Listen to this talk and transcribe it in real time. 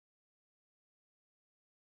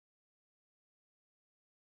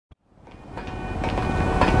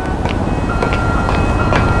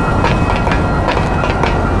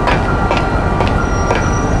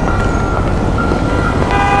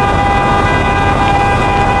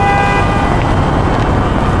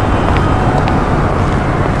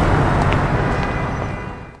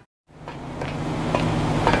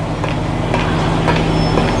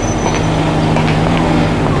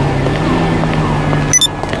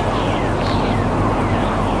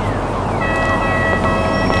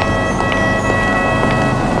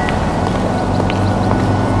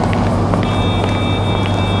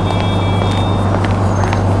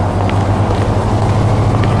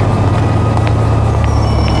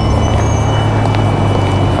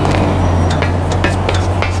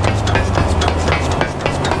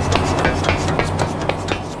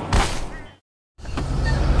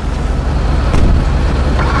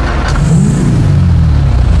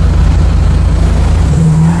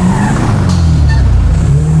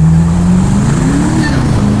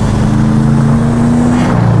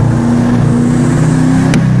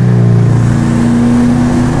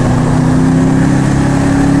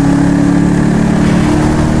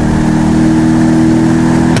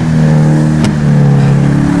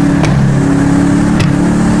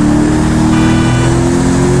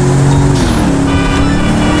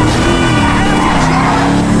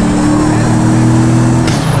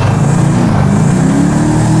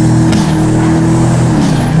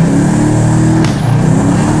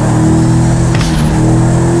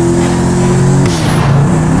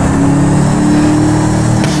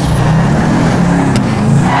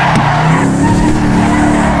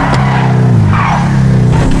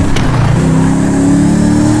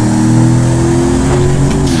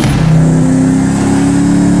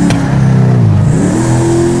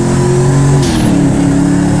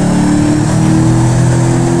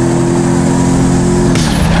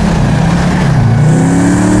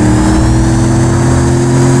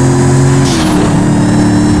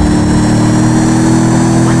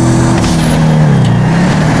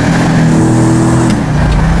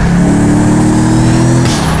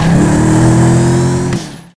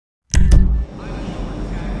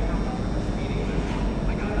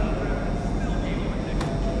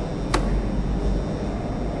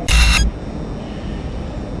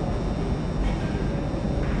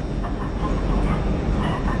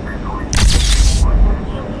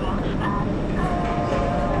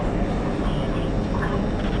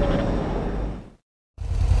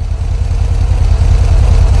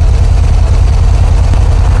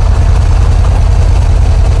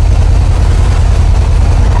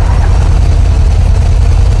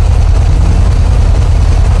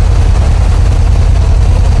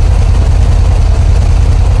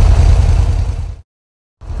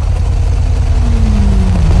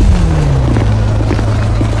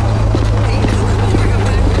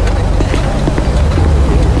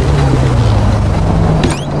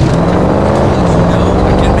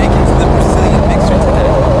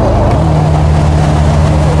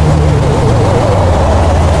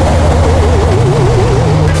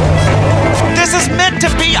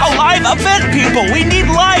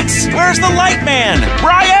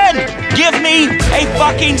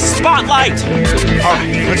light. All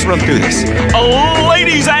right, let's run through this.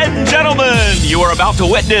 Ladies and gentlemen, you are about to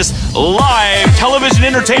witness live television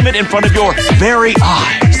entertainment in front of your very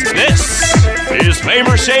eyes. This is Fame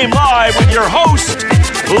or Shame Live with your host,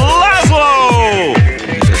 Laszlo.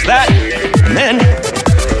 He does that, and then,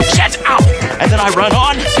 shut up. And then I run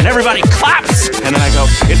on, and everybody claps. And then I go,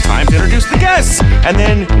 it's time to introduce the guests. And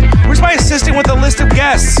then, where's my assistant with a list of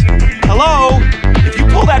guests? Hello? If you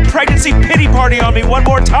pull that pregnancy pity party on me one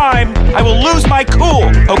more time, I will lose my cool,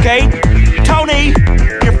 okay? Tony,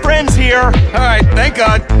 your friend's here. All right, thank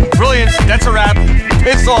God. Brilliant, that's a wrap.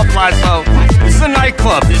 Piss off, Laszlo. This is a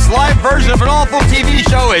nightclub. This live version of an awful TV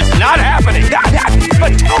show is not happening.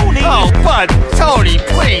 But Tony! Oh, but Tony,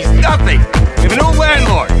 please, nothing. We have a new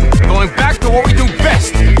landlord. Going back to what we do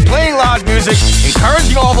best. Playing loud music,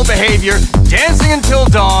 encouraging awful behavior, dancing until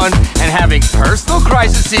dawn, and having personal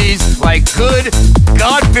crises like good,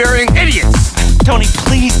 God-fearing idiots. Tony,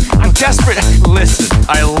 please, I'm desperate. Listen,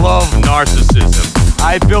 I love narcissism.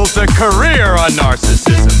 I built a career on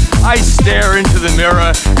narcissism. I stare into the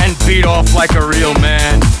mirror and beat off like a real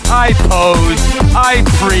man. I pose, I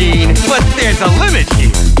preen, but there's a limit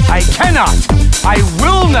here. I cannot, I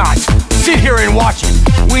will not sit here and watch it.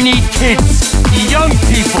 We need kids, young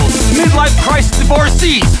people, midlife crisis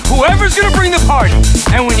divorcees, whoever's gonna bring the party.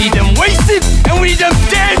 And we need them wasted, and we need them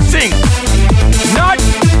dancing. Not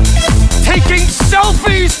taking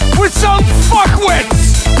selfies with some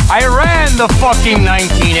fuckwits! I ran the fucking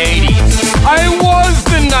 1980s. I was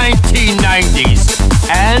the 1990s.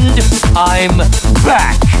 And I'm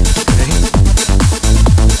back.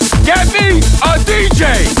 Get me a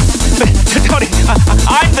DJ! Tony,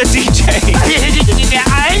 I'm the DJ.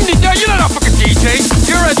 You're not a fucking DJ.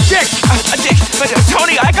 You're a dick. A dick. But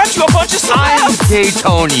Tony, I got you a bunch of stuff. I'm Gay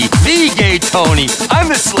Tony. The Gay Tony. I'm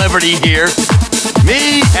the celebrity here.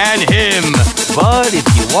 Me and him. But if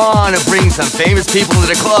you want to bring some famous people to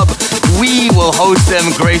the club, we will host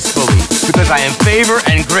them gracefully. Because I am favor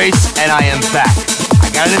and grace, and I am back. I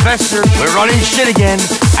got an investor. We're running shit again.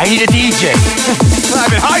 I need a DJ. I've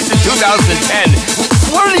been high since 2010.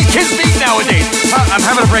 What do these kids need nowadays? I'm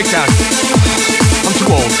having a breakdown. I'm too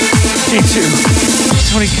old. Me too.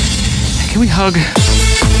 Tony, can we hug?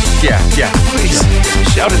 Yeah. Please.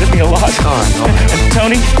 Shouted at me a lot. All right. And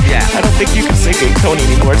Tony? Yeah. I don't think you can say Gay Tony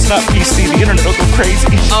anymore. It's not PC. The internet will go crazy.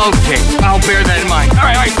 Okay, I'll bear that in mind. All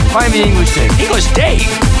right. Find me English Dave. English Dave?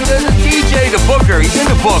 The DJ, the booker. He's in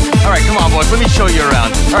the book. All right, come on, boys. Let me show you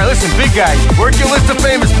around. All right, listen, big guy. Work your list of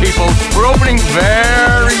famous people. We're opening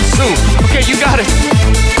very soon. Okay, you got it.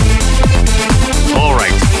 All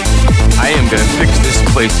right. I am gonna fix this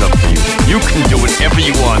place up for you. You can do whatever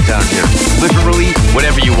you want down here. Literally,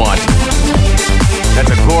 whatever you want.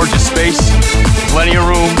 That's a gorgeous space. Plenty of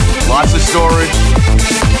room. Lots of storage.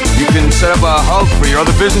 You can set up a hub for your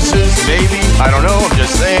other businesses, maybe. I don't know, I'm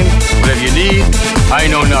just saying. Whatever you need. I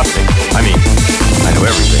know nothing. I mean, I know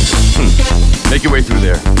everything. Make your way through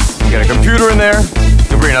there. You got a computer in there. You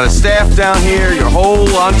can bring another staff down here, your whole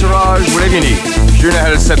entourage, whatever you need. Sure know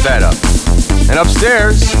how to set that up. And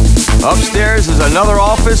upstairs is another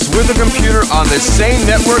office with a computer on the same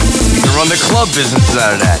network. You can run the club businesses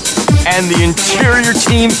out of that. And the interior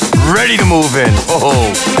team ready to move in. Oh,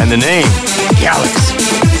 and the name, Galaxy.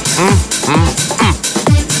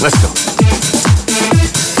 Let's go.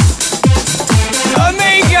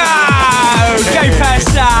 Amigo! Que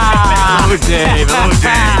pasa? Hello, Dave. Hello,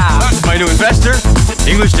 Dave. My new investor,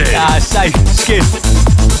 English Dave. Safe skin.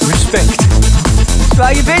 Respect. So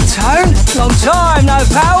how you been, Tone? Long time, no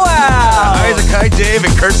power. Eyes a kite, Dave,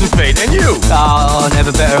 and curse and fate. And you? Oh,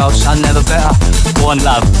 never better, old son, never better. One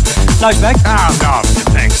love. Nice bag? Oh, no,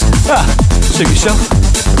 thanks. Suit yourself.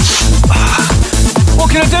 What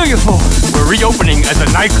can I do you for? We're reopening as a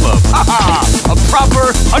nightclub. A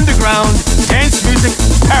proper underground dance music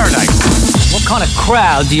paradise. What kind of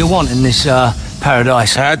crowd do you want in this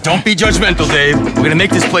paradise? Don't be judgmental, Dave. We're gonna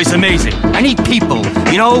make this place amazing. I need people,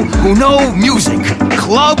 you know, who know music.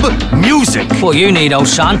 Club music. What you need, old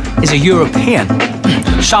son, is a European.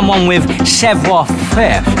 Someone with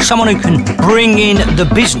savoir-faire. Someone who can bring in the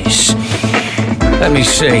business. Let me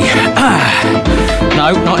see.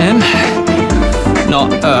 No, not him.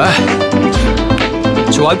 Not her.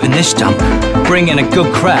 To open this dump, bring in a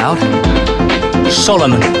good crowd.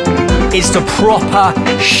 Solomon. It's the proper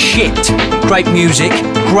shit. Great music,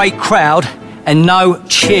 great crowd, and no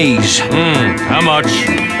cheese. How much?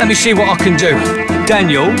 Let me see what I can do.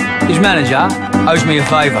 Daniel, his manager, owes me a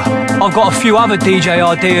favour. I've got a few other DJ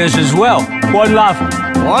ideas as well. One love.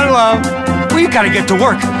 One love. We gotta get to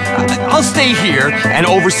work. I'll stay here and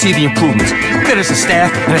oversee the improvements. We'll get us a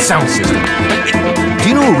staff and a sound system. Do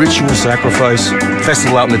you know a ritual sacrifice?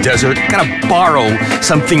 Festival out in the desert? Gotta borrow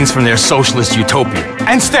some things from their socialist utopia.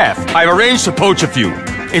 And staff, I've arranged to poach a few.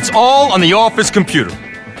 It's all on the office computer.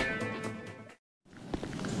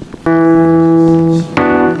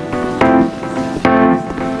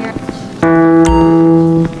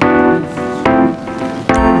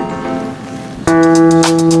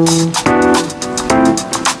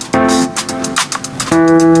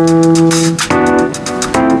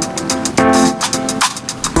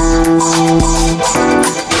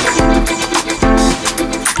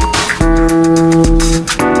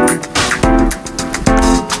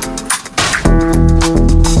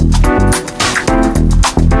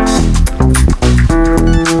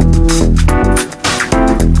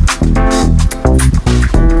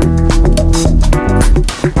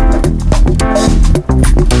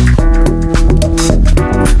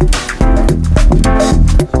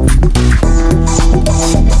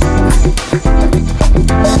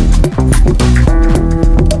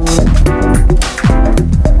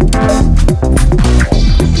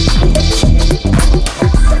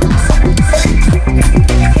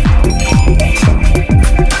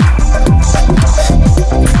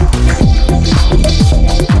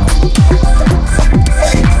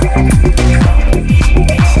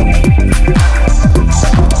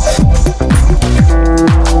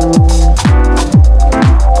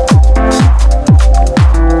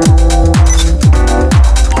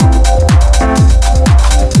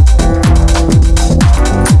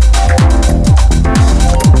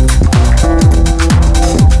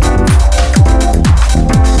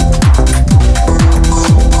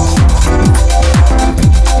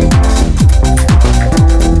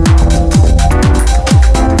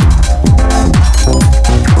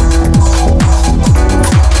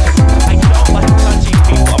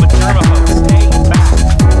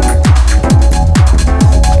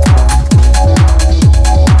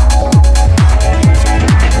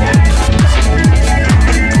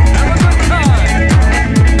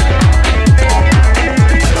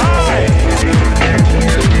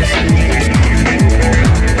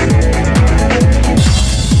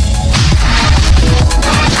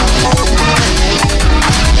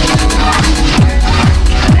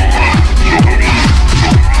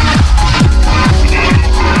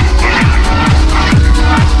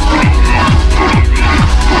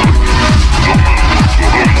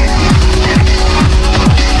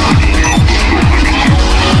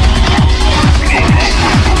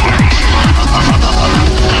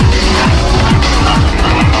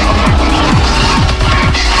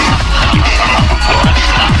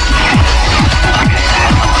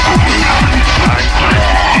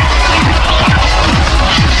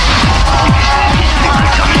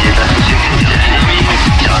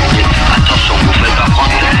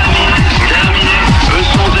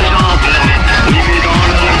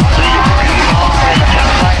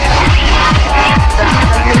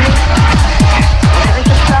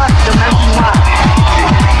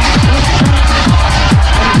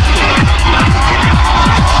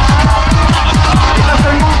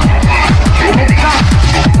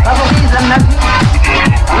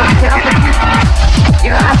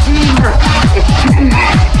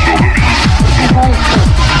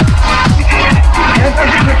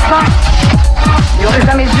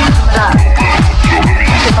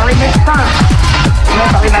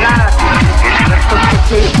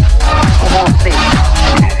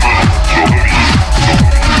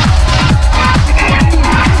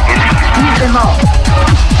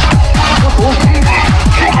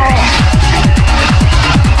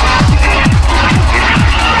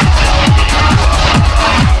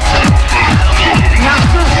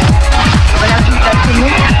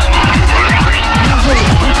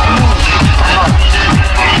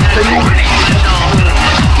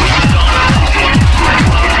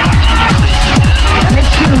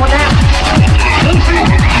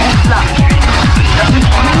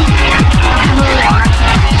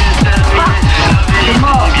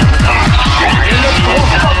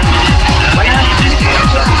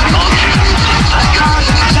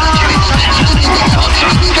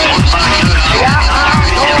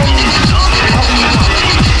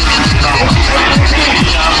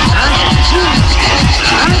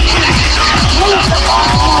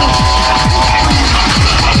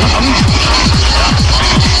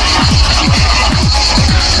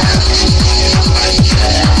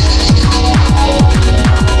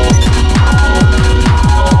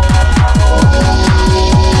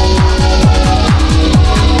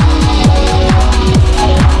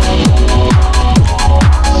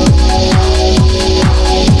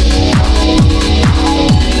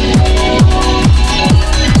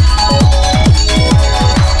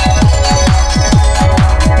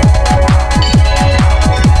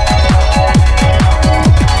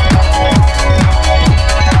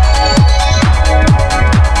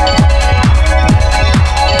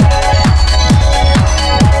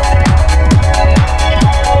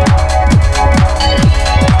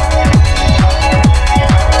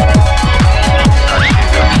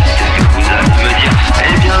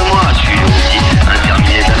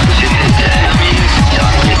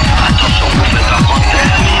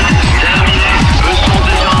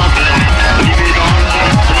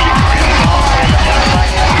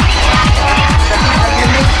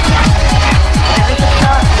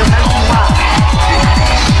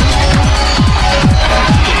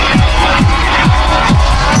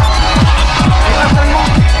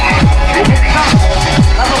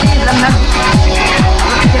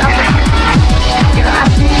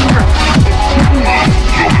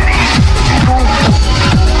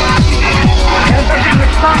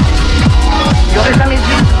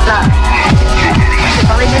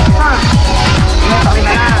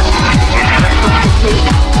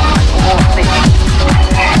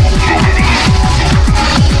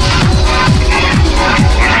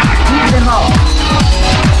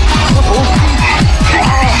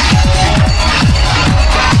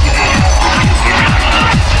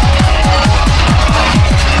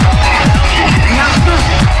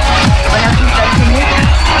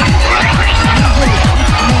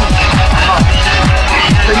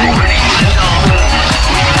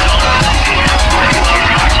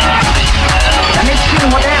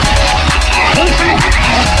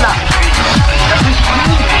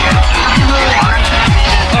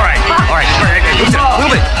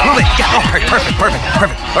 Perfect.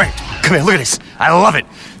 All right, come here, look at this. I love it.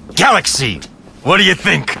 Galaxy. What do you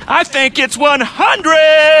think? I think it's 100!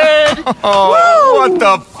 Oh, what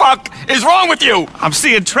the fuck is wrong with you? I'm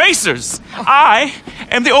seeing tracers. I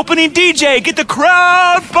am the opening DJ. Get the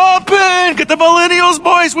crowd bumping. Get the millennials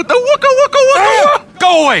boys with the wooka wooka wooka.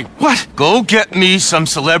 Go away. What? Go get me some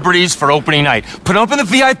celebrities for opening night. Put them up in the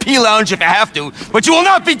VIP lounge if you have to, but you will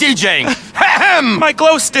not be DJing. Ahem. My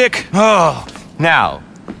glow stick. Oh, now,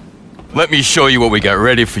 let me show you what we got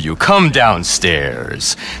ready for you. Come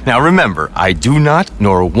downstairs. Now remember, I do not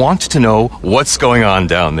nor want to know what's going on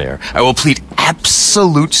down there. I will plead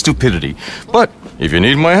absolute stupidity. But if you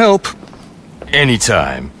need my help,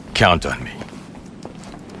 anytime, count on me.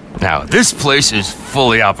 Now, this place is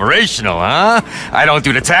fully operational, huh? I don't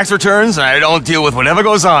do the tax returns, and I don't deal with whatever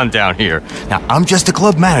goes on down here. Now, I'm just a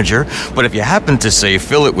club manager, but if you happen to, say,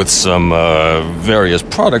 fill it with some, various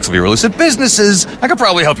products of your illicit businesses, I could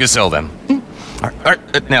probably help you sell them. All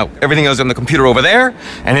right, now, everything else on the computer over there,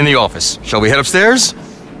 and in the office. Shall we head upstairs?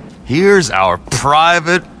 Here's our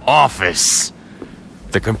private office.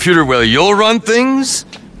 The computer where you'll run things,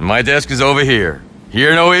 my desk is over here.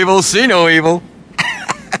 Hear no evil, see no evil.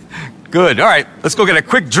 Good. All right, let's go get a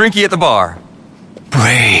quick drinky at the bar.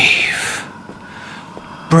 Brave.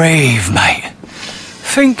 Brave, mate.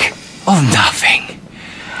 Think of nothing.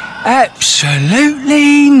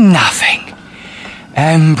 Absolutely nothing.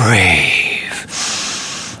 And brave.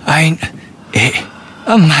 Ain't it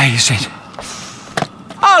amazing?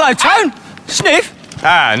 Hello, Tone. Sniff.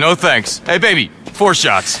 Ah, no thanks. Hey, baby, 4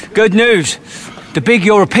 shots. Good news. The big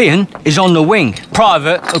European is on the wing.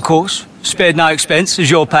 Private, of course. Spared no expense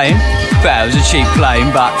as you're paying. That was a cheap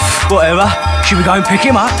plane, but whatever. Should we go and pick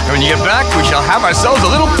him up? And when you get back, we shall have ourselves a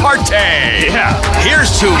little party. Yeah.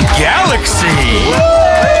 Here's to Galaxy.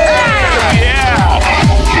 Yeah.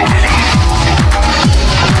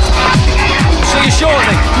 See you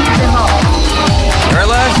shortly. All right,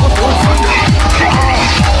 lads.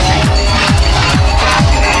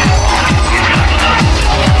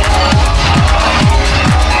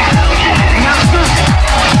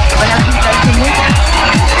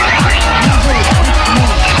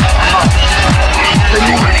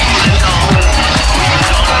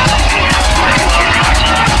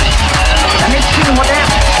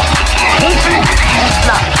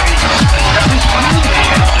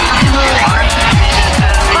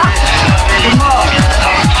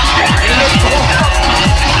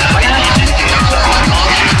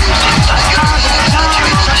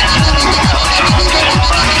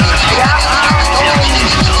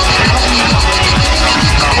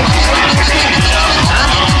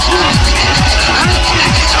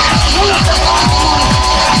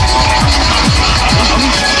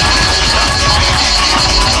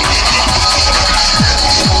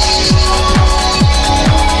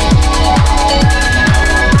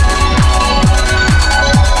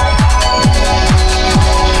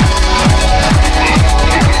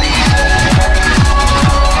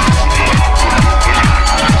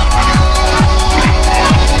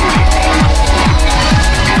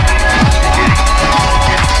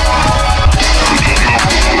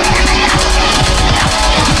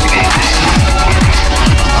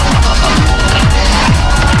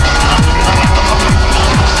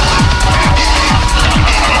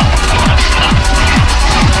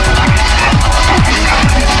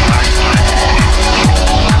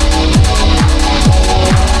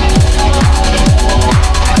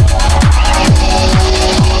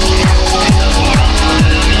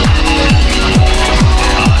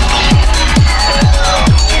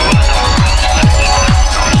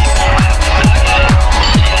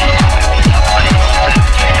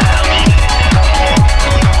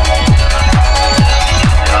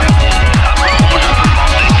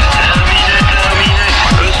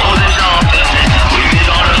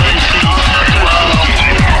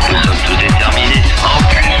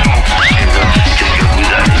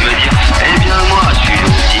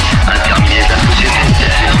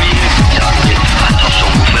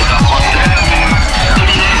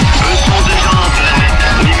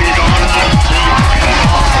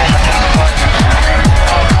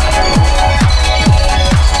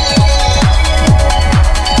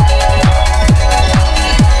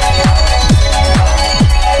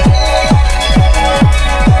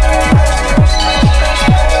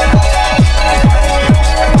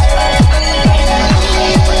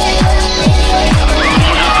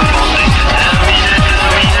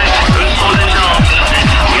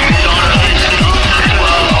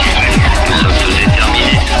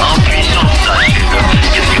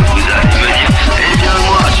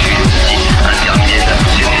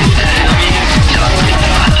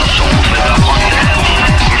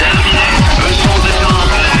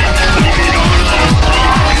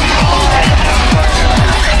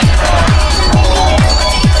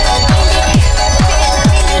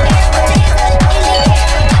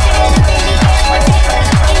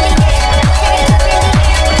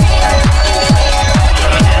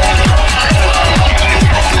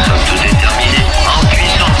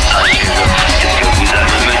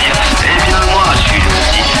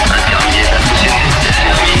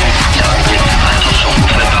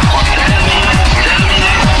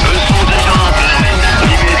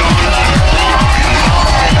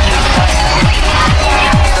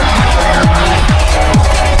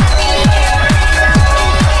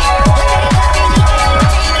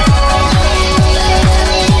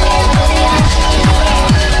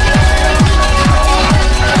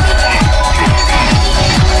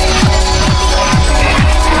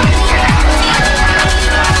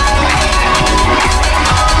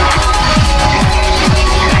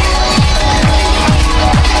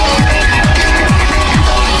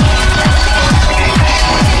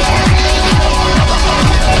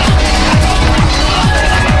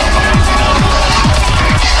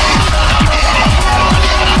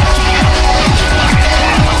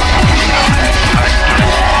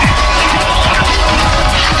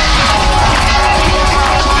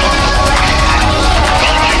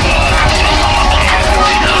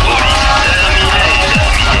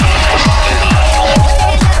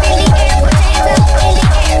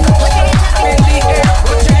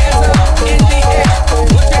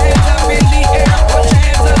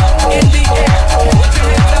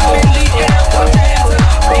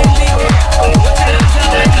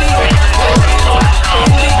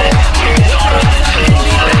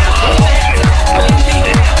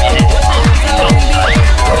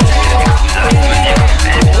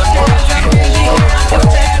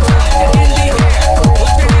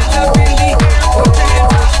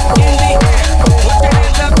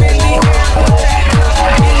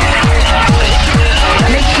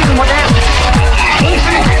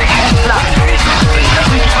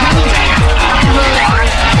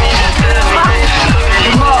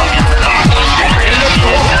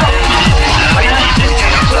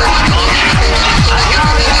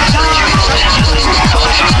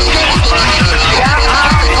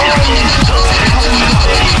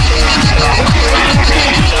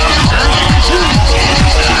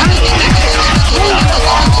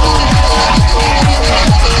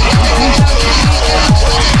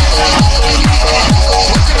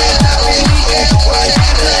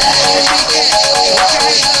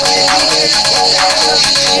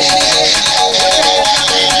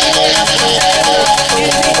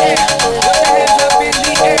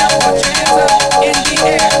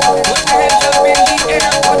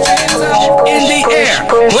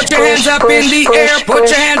 put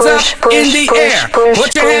your hands up in the air.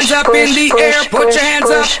 Put your hands up in the air. Put your hands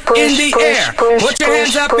up in the air. Put your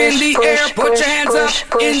hands up in the air. Put your hands up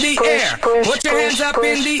in the air. Put your hands up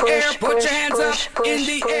in the air. Put your hands up in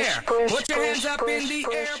the air. Put your hands up in the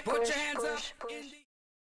air. Put your hands up in the air.